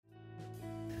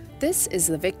This is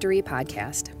the Victory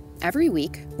Podcast. Every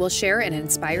week, we'll share an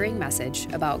inspiring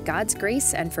message about God's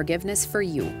grace and forgiveness for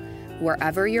you,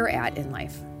 wherever you're at in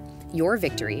life. Your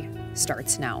victory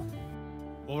starts now.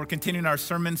 Well, we're continuing our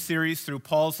sermon series through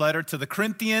Paul's letter to the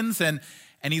Corinthians, and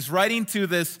he's writing to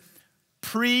this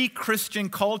pre-Christian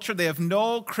culture. They have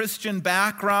no Christian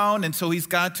background, and so he's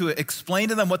got to explain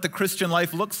to them what the Christian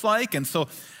life looks like. And so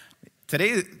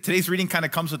today's reading kind of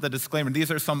comes with a disclaimer.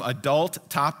 These are some adult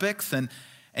topics,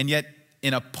 and yet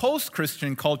in a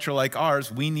post-Christian culture like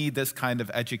ours, we need this kind of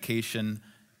education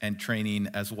and training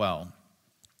as well.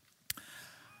 It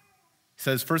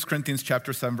says, 1 Corinthians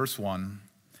chapter 7, verse 1,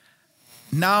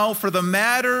 "Now for the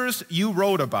matters you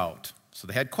wrote about," so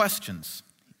they had questions.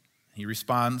 He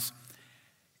responds,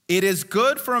 "It is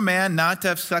good for a man not to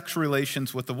have sexual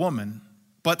relations with a woman,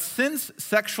 but since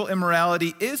sexual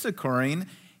immorality is occurring,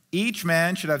 each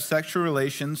man should have sexual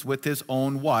relations with his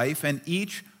own wife, and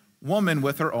each woman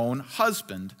with her own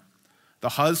husband. The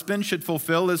husband should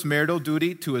fulfill his marital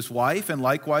duty to his wife, and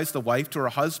likewise the wife to her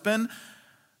husband.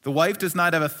 The wife does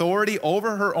not have authority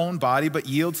over her own body, but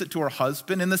yields it to her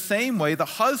husband. In the same way, the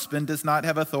husband does not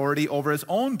have authority over his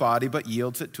own body, but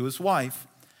yields it to his wife.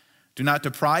 Do not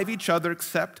deprive each other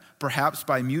except perhaps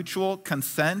by mutual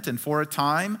consent and for a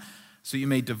time, so you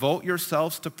may devote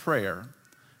yourselves to prayer.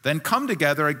 Then come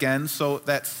together again so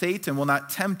that Satan will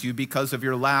not tempt you because of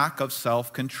your lack of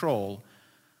self-control.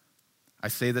 I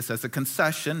say this as a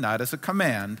concession, not as a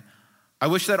command. I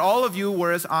wish that all of you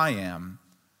were as I am,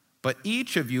 but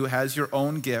each of you has your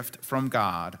own gift from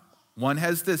God. One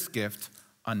has this gift,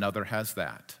 another has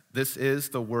that." This is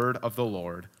the word of the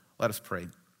Lord. Let us pray.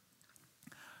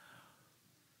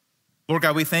 Lord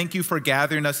God, we thank you for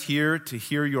gathering us here to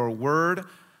hear your word.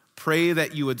 Pray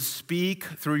that you would speak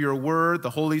through your word.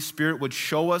 The Holy Spirit would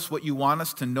show us what you want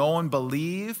us to know and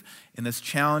believe in this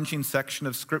challenging section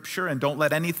of Scripture. And don't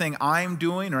let anything I'm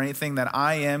doing or anything that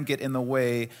I am get in the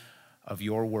way of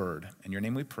your word. In your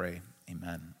name we pray,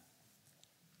 amen.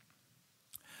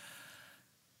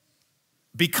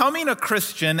 Becoming a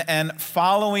Christian and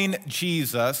following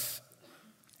Jesus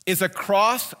is a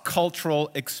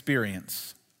cross-cultural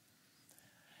experience.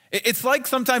 It's like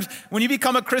sometimes when you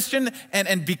become a Christian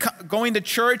and going to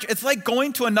church, it's like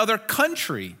going to another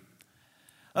country.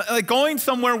 Like going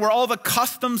somewhere where all the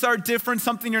customs are different,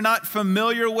 something you're not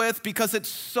familiar with, because it's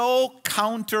so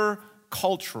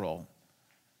counter-cultural.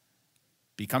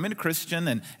 Becoming a Christian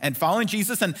and following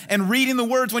Jesus and reading the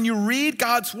words. When you read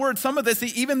God's word, some of this,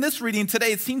 even this reading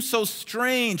today, it seems so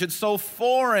strange, it's so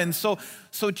foreign, so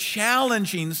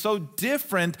challenging, so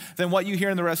different than what you hear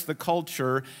in the rest of the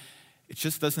culture. It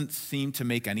just doesn't seem to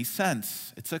make any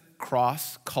sense. It's a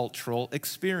cross-cultural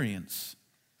experience.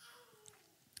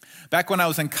 Back when I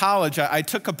was in college, I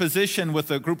took a position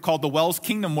with a group called the Wells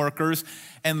Kingdom Workers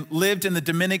and lived in the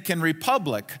Dominican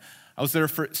Republic. I was there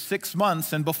for 6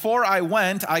 months, and before I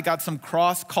went, I got some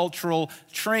cross-cultural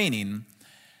training.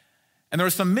 And there were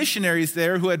some missionaries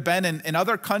there who had been in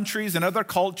other countries and other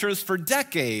cultures for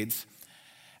decades.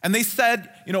 And they said,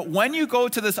 when you go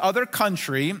to this other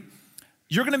country,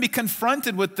 you're going to be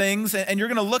confronted with things, and you're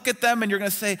going to look at them and you're going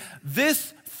to say,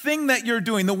 this thing that you're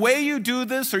doing, the way you do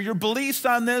this, or your beliefs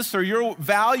on this, or your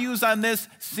values on this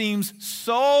seems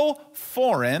so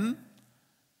foreign.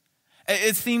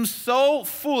 It seems so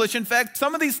foolish. In fact,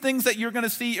 some of these things that you're going to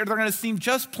see, they're going to seem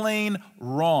just plain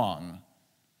wrong.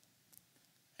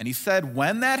 And he said,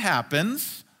 when that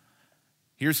happens,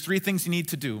 here's 3 things you need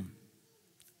to do.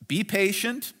 Be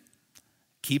patient,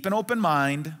 keep an open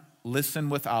mind, listen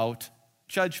without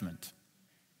judgment.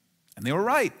 And they were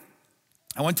right.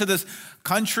 I went to this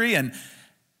country and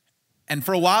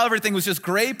for a while everything was just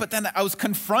great, but then I was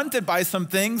confronted by some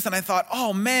things and I thought,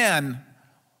 oh man,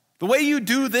 the way you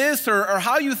do this or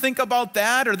how you think about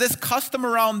that or this custom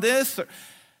around this,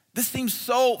 this seems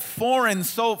so foreign,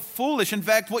 so foolish. In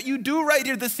fact, what you do right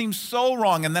here, this seems so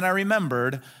wrong. And then I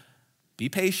remembered, be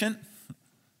patient,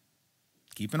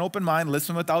 keep an open mind,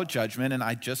 listen without judgment, and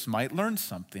I just might learn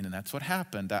something, and that's what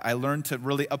happened. I learned to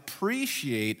really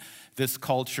appreciate this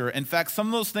culture. In fact, some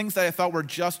of those things that I thought were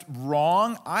just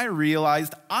wrong, I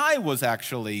realized I was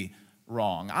actually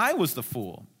wrong. I was the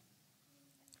fool.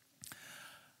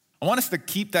 I want us to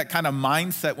keep that kind of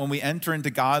mindset when we enter into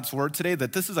God's word today,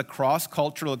 that this is a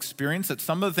cross-cultural experience, that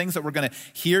some of the things that we're going to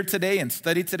hear today and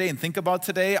study today and think about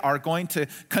today are going to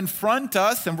confront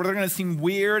us, and they're going to seem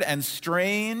weird and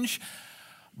strange.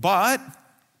 But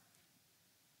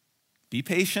be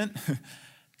patient,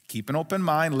 keep an open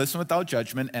mind, listen without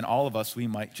judgment, and all of us, we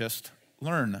might just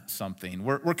learn something.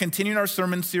 We're continuing our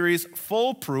sermon series,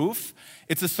 Foolproof.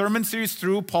 It's a sermon series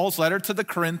through Paul's letter to the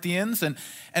Corinthians, and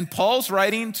Paul's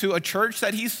writing to a church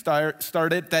that he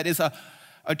started that is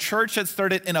a church that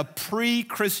started in a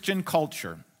pre-Christian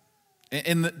culture,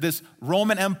 in this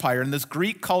Roman Empire, in this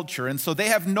Greek culture. And so they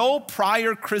have no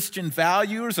prior Christian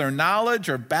values or knowledge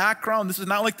or background. This is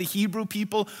not like the Hebrew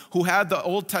people who had the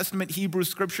Old Testament Hebrew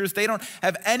scriptures. They don't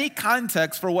have any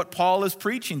context for what Paul is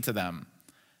preaching to them.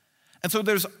 And so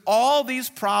there's all these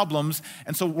problems.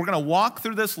 And so we're going to walk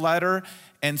through this letter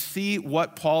and see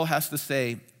what Paul has to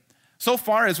say. So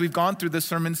far, as we've gone through this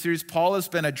sermon series, Paul has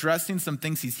been addressing some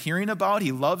things he's hearing about.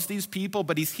 He loves these people,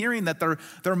 but he's hearing that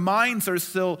their minds are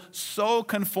still so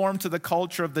conformed to the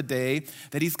culture of the day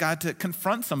that he's got to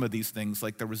confront some of these things.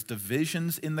 Like there was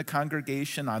divisions in the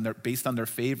congregation based on their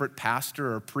favorite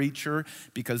pastor or preacher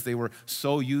because they were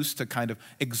so used to kind of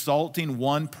exalting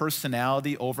one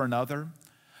personality over another.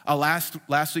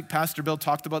 Last week, Pastor Bill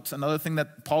talked about another thing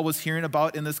that Paul was hearing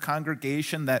about in this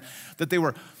congregation, that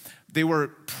they were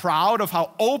proud of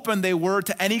how open they were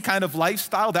to any kind of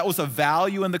lifestyle. That was a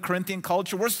value in the Corinthian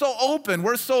culture. We're so open,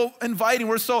 we're so inviting,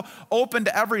 we're so open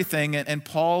to everything. And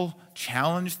Paul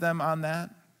challenged them on that.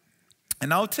 And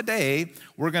now today,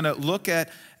 we're going to look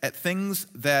at things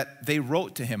that they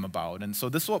wrote to him about. And so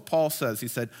this is what Paul says. He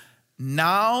said,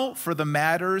 "Now for the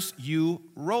matters you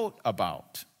wrote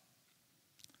about."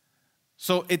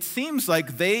 So it seems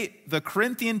like the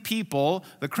Corinthian people,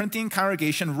 the Corinthian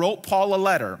congregation, wrote Paul a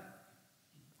letter.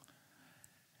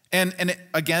 And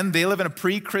again, they live in a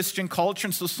pre-Christian culture,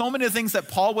 and so many of the things that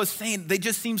Paul was saying, they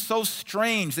just seem so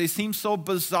strange, they seem so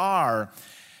bizarre.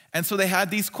 And so they had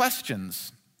these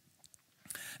questions.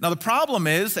 Now the problem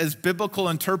is, as biblical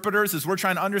interpreters, as we're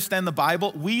trying to understand the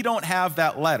Bible, we don't have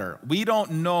that letter. We don't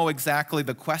know exactly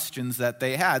the questions that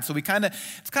they had. So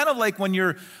it's kind of like when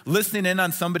you're listening in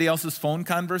on somebody else's phone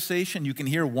conversation. You can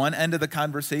hear one end of the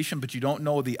conversation, but you don't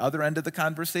know the other end of the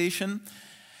conversation.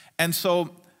 And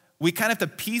so we kind of have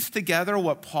to piece together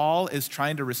what Paul is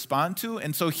trying to respond to.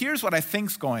 And so here's what I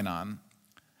think's going on.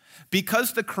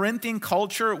 Because the Corinthian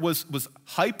culture was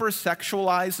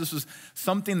hyper-sexualized, this was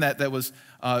something that was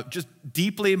just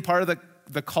deeply in part of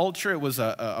the culture. It was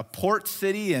a port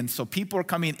city, and so people were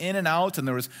coming in and out, and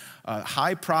there was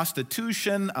high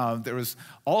prostitution. There was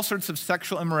all sorts of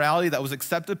sexual immorality that was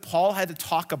accepted. Paul had to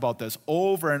talk about this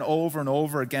over and over and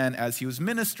over again as he was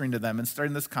ministering to them and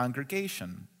starting this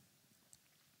congregation.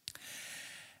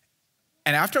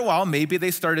 And after a while, maybe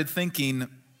they started thinking,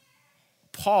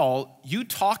 "Paul, you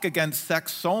talk against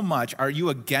sex so much. Are you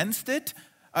against it?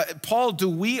 Paul, do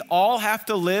we all have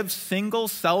to live single,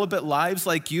 celibate lives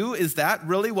like you? Is that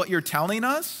really what you're telling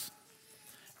us?"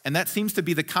 And that seems to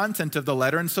be the content of the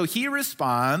letter. And so he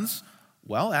responds,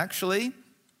 "Well, actually,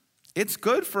 it's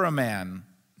good for a man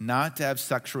not to have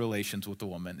sexual relations with a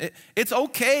woman. It's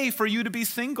okay for you to be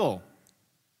single.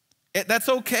 That's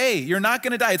okay. You're not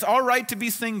going to die. It's all right to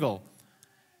be single."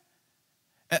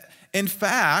 In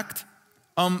fact,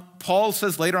 Paul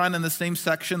says later on in the same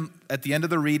section at the end of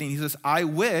the reading, he says, "I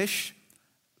wish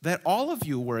that all of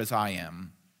you were as I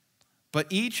am, but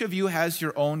each of you has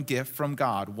your own gift from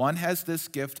God. One has this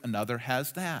gift, another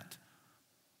has that."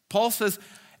 Paul says,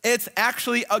 it's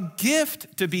actually a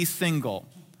gift to be single.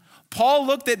 Paul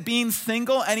looked at being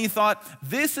single and he thought,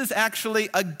 this is actually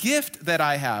a gift that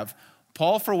I have.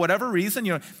 Paul, for whatever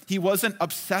reason, he wasn't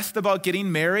obsessed about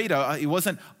getting married. He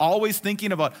wasn't always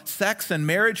thinking about sex and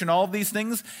marriage and all of these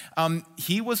things.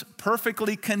 He was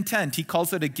perfectly content. He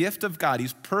calls it a gift of God.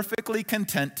 He's perfectly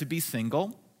content to be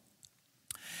single.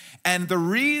 And the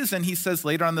reason, he says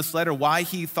later on this letter, why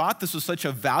he thought this was such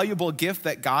a valuable gift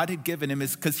that God had given him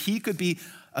is because he could be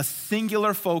a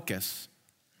singular focus.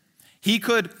 He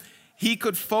could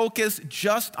focus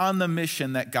just on the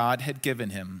mission that God had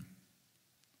given him.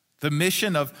 The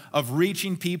mission of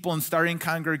reaching people and starting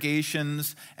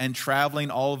congregations and traveling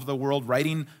all over the world,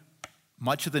 writing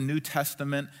much of the New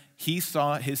Testament. He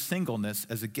saw his singleness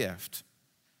as a gift.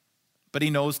 But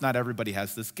he knows not everybody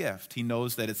has this gift. He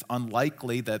knows that it's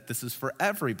unlikely that this is for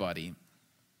everybody.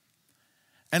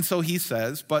 And so he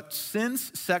says, but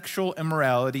since sexual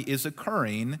immorality is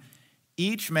occurring,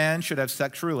 each man should have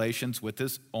sexual relations with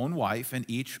his own wife and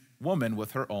each woman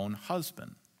with her own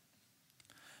husband.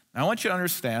 Now, I want you to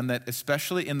understand that,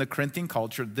 especially in the Corinthian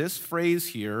culture, this phrase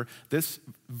here, this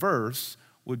verse,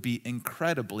 would be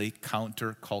incredibly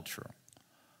countercultural.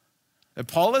 That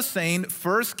Paul is saying,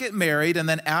 first get married, and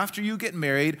then after you get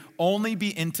married, only be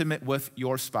intimate with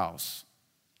your spouse.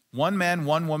 One man,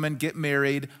 one woman, get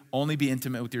married, only be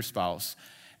intimate with your spouse.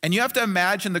 And you have to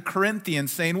imagine the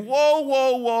Corinthians saying,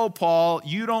 whoa, Paul,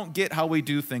 you don't get how we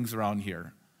do things around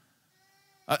here.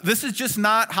 This is just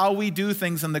not how we do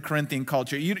things in the Corinthian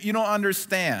culture. You don't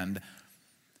understand.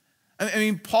 I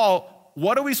mean, Paul,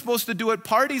 what are we supposed to do at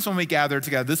parties when we gather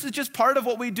together? This is just part of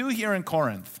what we do here in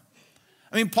Corinth.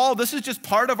 I mean, Paul, this is just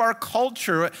part of our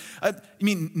culture. I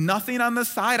mean, nothing on the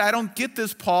side. I don't get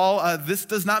this, Paul. This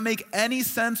does not make any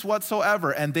sense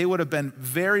whatsoever. And they would have been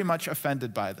very much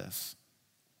offended by this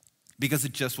because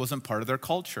it just wasn't part of their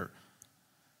culture.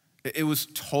 It was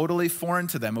totally foreign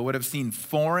to them. It would have seemed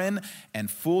foreign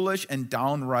and foolish and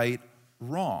downright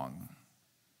wrong.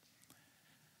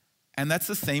 And that's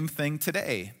the same thing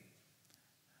today.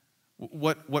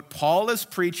 What Paul is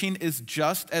preaching is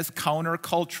just as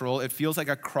countercultural. It feels like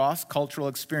a cross-cultural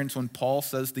experience when Paul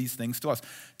says these things to us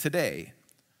today.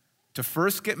 To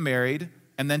first get married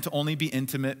and then to only be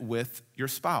intimate with your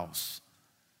spouse.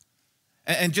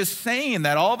 And just saying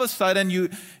that, all of a sudden you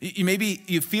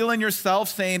feel in yourself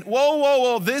saying,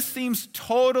 whoa, this seems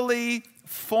totally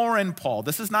foreign, Paul.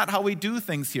 This is not how we do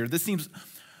things here. This seems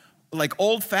like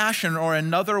old-fashioned or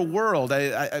another world.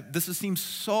 This seems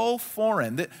so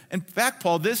foreign. In fact,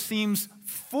 Paul, this seems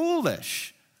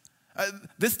foolish.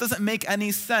 This doesn't make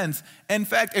any sense. In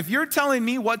fact, if you're telling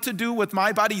me what to do with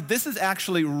my body, this is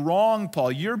actually wrong,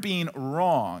 Paul. You're being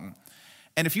wrong.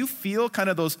 And if you feel kind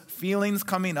of those feelings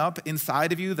coming up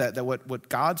inside of you that what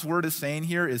God's word is saying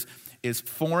here is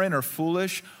foreign or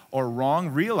foolish or wrong,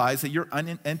 realize that you're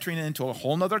entering into a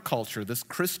whole nother culture, this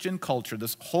Christian culture,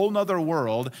 this whole nother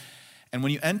world. And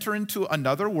when you enter into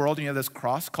another world and you have this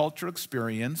cross-cultural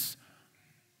experience,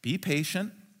 be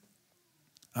patient,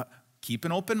 keep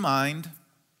an open mind,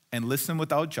 and listen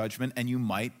without judgment, and you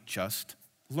might just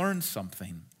learn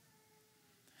something.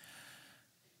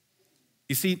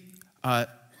 You see,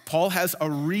 Paul has a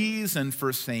reason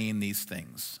for saying these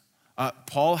things.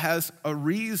 Paul has a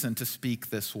reason to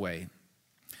speak this way.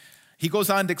 He goes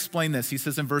on to explain this. He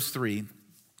says in verse 3,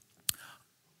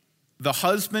 the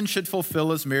husband should fulfill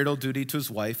his marital duty to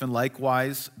his wife, and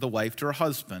likewise the wife to her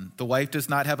husband. The wife does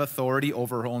not have authority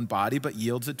over her own body, but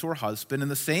yields it to her husband. In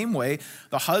the same way,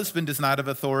 the husband does not have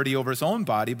authority over his own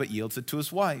body, but yields it to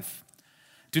his wife.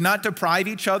 Do not deprive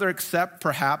each other except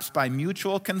perhaps by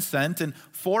mutual consent and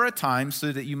for a time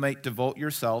so that you might devote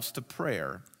yourselves to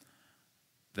prayer.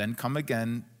 Then come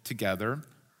again together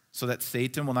so that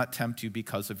Satan will not tempt you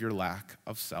because of your lack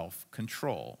of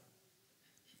self-control.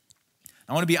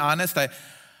 I want to be honest,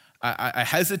 I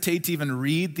hesitate to even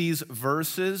read these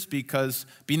verses because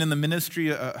being in the ministry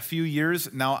a few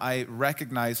years, now I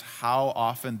recognize how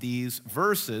often these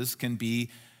verses can be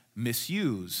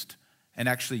misused and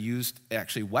actually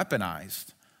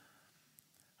weaponized.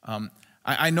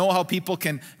 I know how people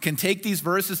can take these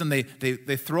verses and they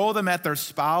throw them at their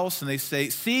spouse and they say,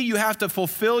 see, you have to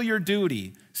fulfill your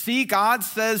duty. See, God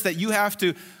says that you have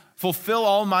to fulfill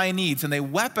all my needs. And they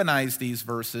weaponize these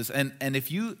verses. And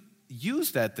if you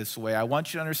use that this way, I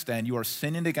want you to understand you are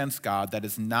sinning against God. That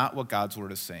is not what God's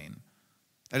word is saying.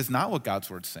 That is not what God's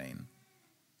word is saying.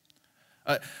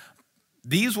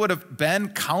 These would have been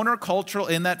countercultural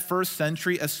in that first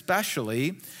century,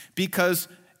 especially because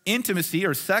intimacy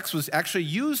or sex was actually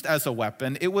used as a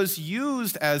weapon. It was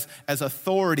used as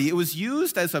authority. It was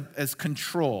used as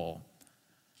control.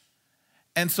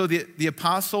 And so the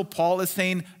Apostle Paul is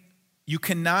saying, you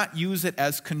cannot use it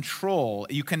as control.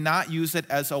 You cannot use it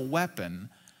as a weapon.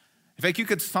 In fact, you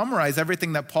could summarize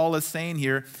everything that Paul is saying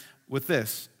here with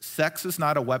this. Sex is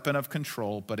not a weapon of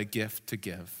control, but a gift to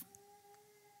give.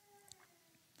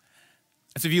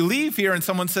 And so if you leave here and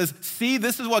someone says, see,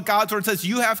 this is what God's word says,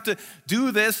 you have to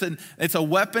do this, and it's a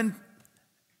weapon,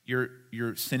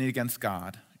 you're sinning against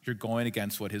God. You're going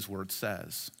against what his word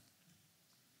says.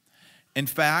 In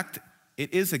fact,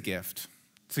 it is a gift.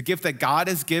 It's a gift that God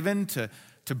has given to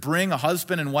bring a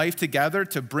husband and wife together,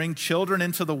 to bring children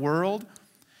into the world.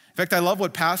 In fact, I love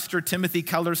what Pastor Timothy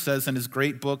Keller says in his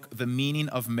great book, The Meaning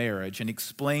of Marriage, and he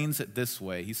explains it this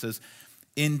way. He says,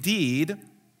 indeed,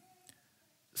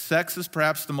 sex is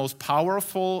perhaps the most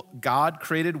powerful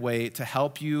God-created way to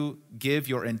help you give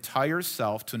your entire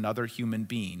self to another human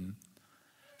being.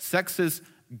 Sex is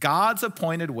God's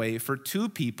appointed way for two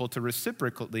people to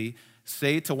reciprocally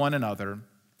say to one another,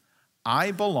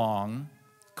 I belong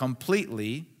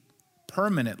completely,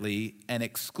 permanently, and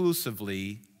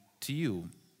exclusively to you.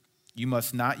 You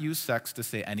must not use sex to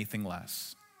say anything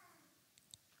less.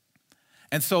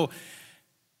 And so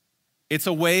it's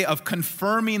a way of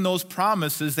confirming those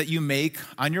promises that you make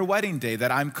on your wedding day,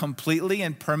 that I'm completely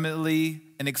and permanently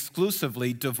and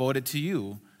exclusively devoted to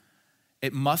you.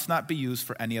 It must not be used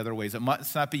for any other ways. It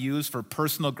must not be used for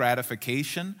personal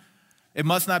gratification. It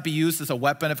must not be used as a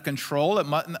weapon of control. It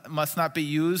must not be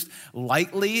used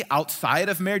lightly outside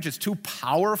of marriage. It's too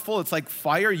powerful. It's like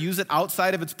fire. Use it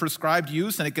outside of its prescribed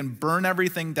use and it can burn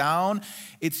everything down.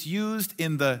 It's used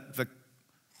in the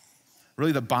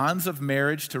bonds of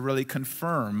marriage to really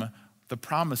confirm the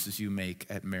promises you make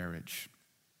at marriage.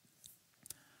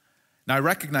 Now, I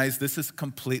recognize this is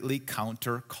completely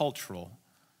countercultural.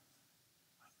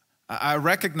 I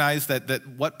recognize that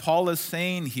what Paul is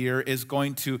saying here is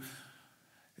going to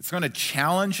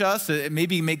challenge us. It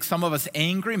maybe make some of us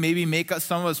angry, maybe make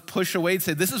some of us push away and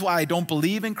say, this is why I don't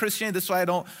believe in Christianity, this is why I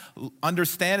don't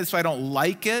understand, this is why I don't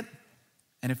like it.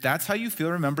 And if that's how you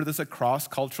feel, remember this is a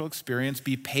cross-cultural experience.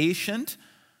 Be patient,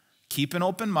 keep an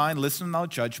open mind, listen without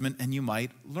judgment, and you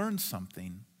might learn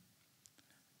something.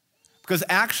 Because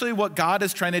actually what God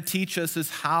is trying to teach us is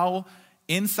how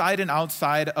inside and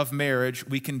outside of marriage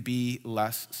we can be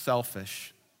less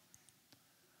selfish.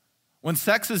 When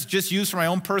sex is just used for my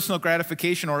own personal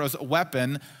gratification or as a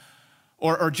weapon,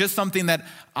 or just something that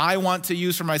I want to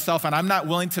use for myself, and I'm not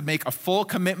willing to make a full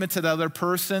commitment to the other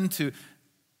person to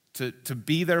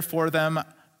be there for them,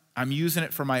 I'm using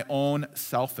it for my own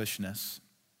selfishness.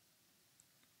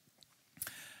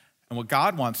 And what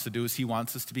God wants to do is he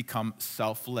wants us to become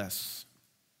selfless.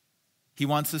 He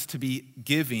wants us to be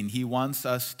giving. He wants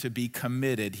us to be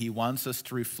committed. He wants us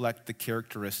to reflect the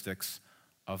characteristics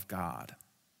of God.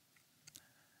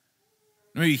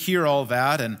 You hear all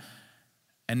that, and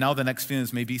now the next feeling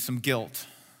is maybe some guilt.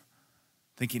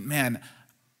 Thinking, man,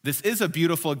 this is a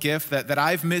beautiful gift that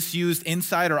I've misused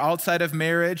inside or outside of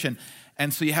marriage.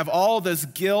 And so you have all this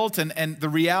guilt, and the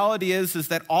reality is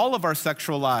that all of our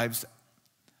sexual lives,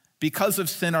 because of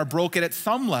sin, are broken at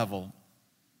some level.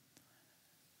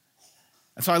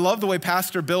 And so I love the way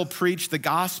Pastor Bill preached the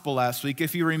gospel last week.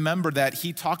 If you remember that,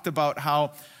 he talked about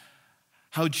how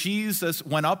Jesus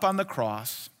went up on the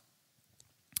cross.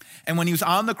 And when he was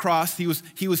on the cross, he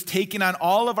was taking on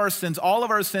all of our sins. All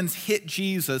of our sins hit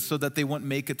Jesus so that they wouldn't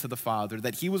make it to the Father,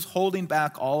 that he was holding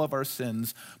back all of our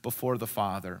sins before the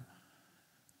Father.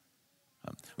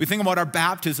 We think about our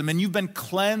baptism, and you've been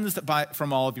cleansed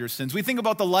from all of your sins. We think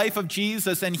about the life of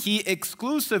Jesus, and he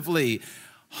exclusively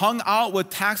hung out with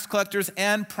tax collectors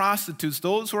and prostitutes,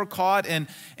 those who are caught in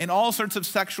all sorts of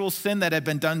sexual sin that had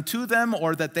been done to them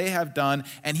or that they have done,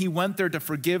 and he went there to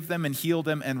forgive them and heal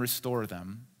them and restore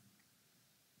them.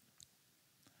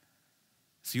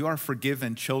 So you are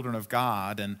forgiven children of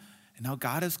God, and now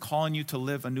God is calling you to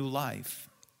live a new life.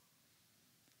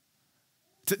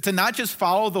 To not just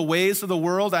follow the ways of the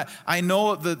world. I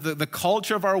know the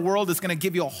culture of our world is going to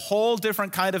give you a whole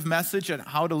different kind of message on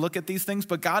how to look at these things,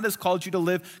 but God has called you to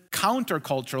live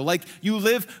countercultural, like you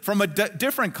live from a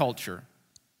different culture.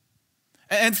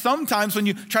 And sometimes when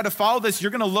you try to follow this,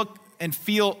 you're going to look and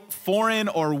feel foreign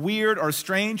or weird or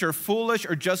strange or foolish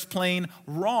or just plain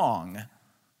wrong.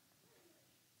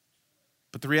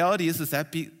 But the reality is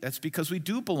that's because we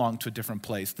do belong to a different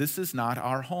place. This is not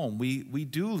our home. We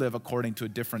do live according to a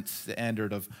different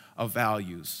standard of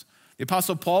values. The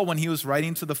Apostle Paul, when he was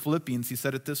writing to the Philippians, he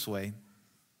said it this way: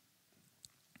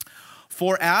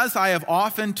 "For as I have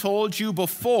often told you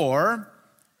before,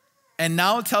 and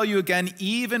now tell you again,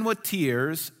 even with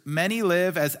tears, many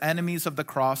live as enemies of the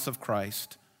cross of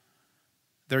Christ.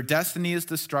 Their destiny is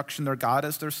destruction, their God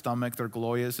is their stomach, their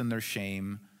glory is in their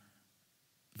shame.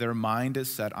 Their mind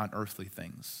is set on earthly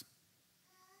things."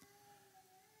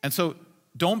 And so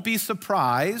don't be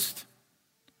surprised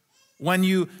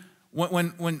when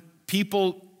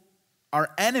people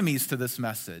are enemies to this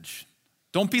message.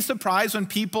 Don't be surprised when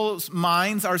people's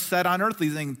minds are set on earthly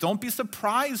things. Don't be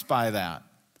surprised by that.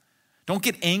 Don't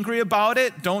get angry about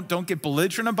it. Don't get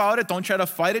belligerent about it. Don't try to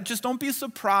fight it. Just don't be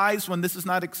surprised when this is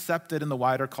not accepted in the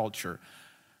wider culture.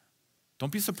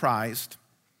 Don't be surprised.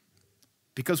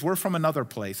 Because we're from another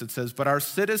place. It says, "But our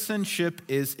citizenship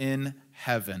is in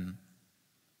heaven,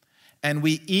 and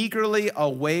we eagerly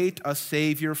await a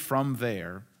Savior from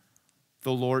there,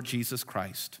 the Lord Jesus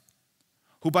Christ,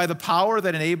 who by the power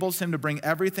that enables him to bring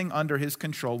everything under his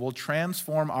control will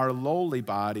transform our lowly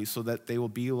body so that they will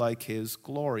be like his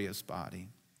glorious body."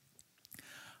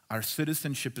 Our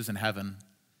citizenship is in heaven.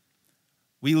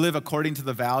 We live according to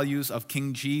the values of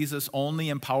King Jesus, only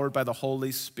empowered by the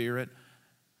Holy Spirit.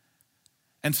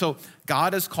 And so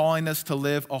God is calling us to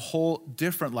live a whole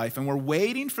different life. And we're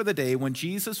waiting for the day when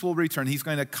Jesus will return. He's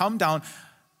going to come down.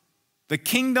 The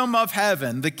kingdom of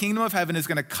heaven is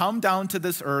going to come down to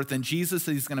this earth. And Jesus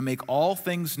is going to make all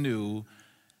things new,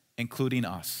 including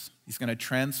us. He's going to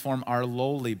transform our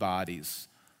lowly bodies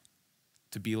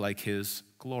to be like his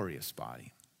glorious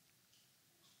body.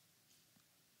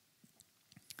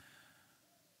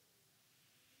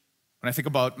 When I think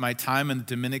about my time in the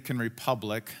Dominican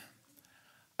Republic,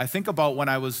 I think about when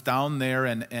I was down there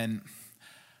and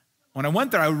when I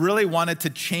went there, I really wanted to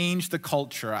change the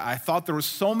culture. I thought there were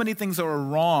so many things that were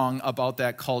wrong about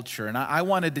that culture, and I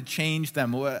wanted to change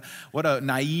them. What a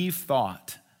naive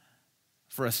thought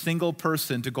for a single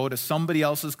person to go to somebody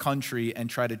else's country and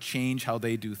try to change how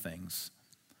they do things.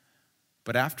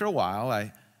 But after a while,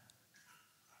 I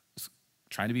was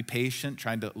trying to be patient,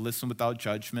 trying to listen without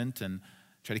judgment, and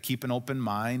try to keep an open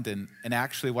mind, and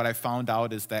actually what I found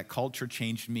out is that culture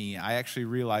changed me. I actually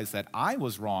realized that I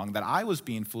was wrong, that I was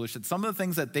being foolish, that some of the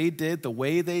things that they did, the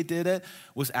way they did it,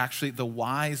 was actually the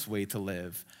wise way to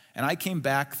live. And I came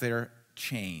back there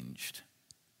changed.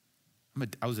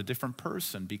 I was a different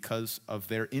person because of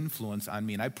their influence on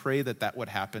me, and I pray that that would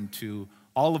happen to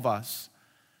all of us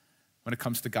when it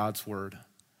comes to God's word.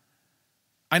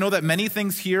 I know that many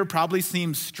things here probably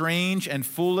seem strange and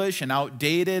foolish and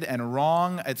outdated and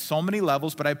wrong at so many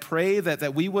levels, but I pray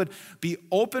that we would be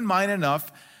open-minded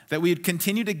enough that we'd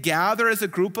continue to gather as a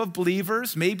group of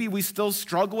believers. Maybe we still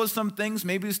struggle with some things.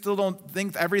 Maybe we still don't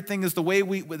think everything is the way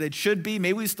it should be.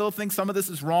 Maybe we still think some of this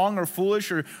is wrong or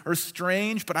foolish or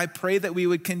strange, but I pray that we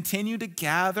would continue to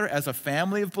gather as a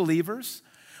family of believers.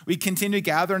 We continue to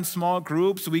gather in small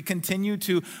groups. We continue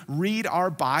to read our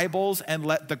Bibles and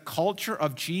let the culture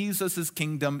of Jesus'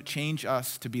 kingdom change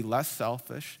us to be less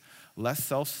selfish, less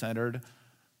self-centered,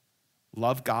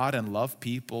 love God and love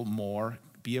people more,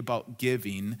 be about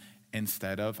giving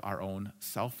instead of our own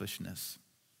selfishness.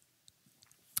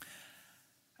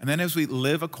 And then as we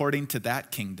live according to that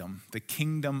kingdom, the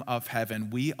kingdom of heaven,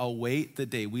 we await the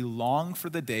day, we long for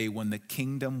the day when the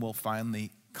kingdom will finally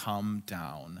come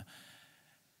down.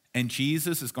 And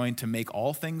Jesus is going to make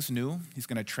all things new. He's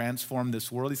going to transform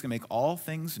this world. He's going to make all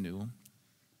things new.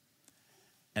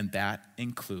 And that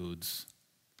includes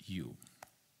you.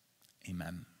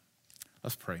 Amen.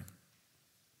 Let's pray.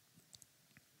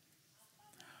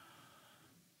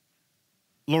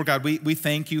 Lord God, we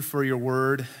thank you for your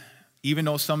word. Even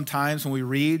though sometimes when we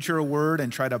read your word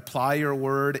and try to apply your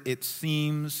word, it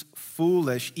seems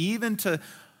foolish. Even to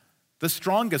the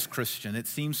strongest Christian, it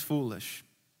seems foolish.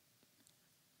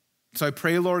 So I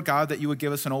pray, Lord God, that you would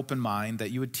give us an open mind,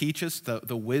 that you would teach us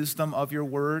the wisdom of your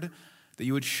word, that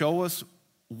you would show us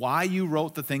why you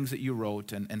wrote the things that you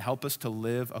wrote and help us to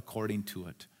live according to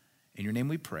it. In your name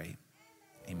we pray.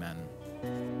 Amen.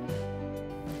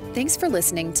 Thanks for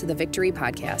listening to the Victory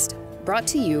Podcast, brought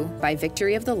to you by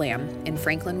Victory of the Lamb in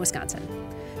Franklin, Wisconsin.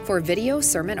 For video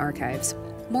sermon archives,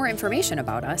 more information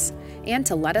about us, and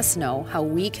to let us know how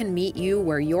we can meet you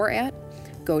where you're at,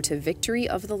 go to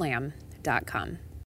victoryofthelamb.com.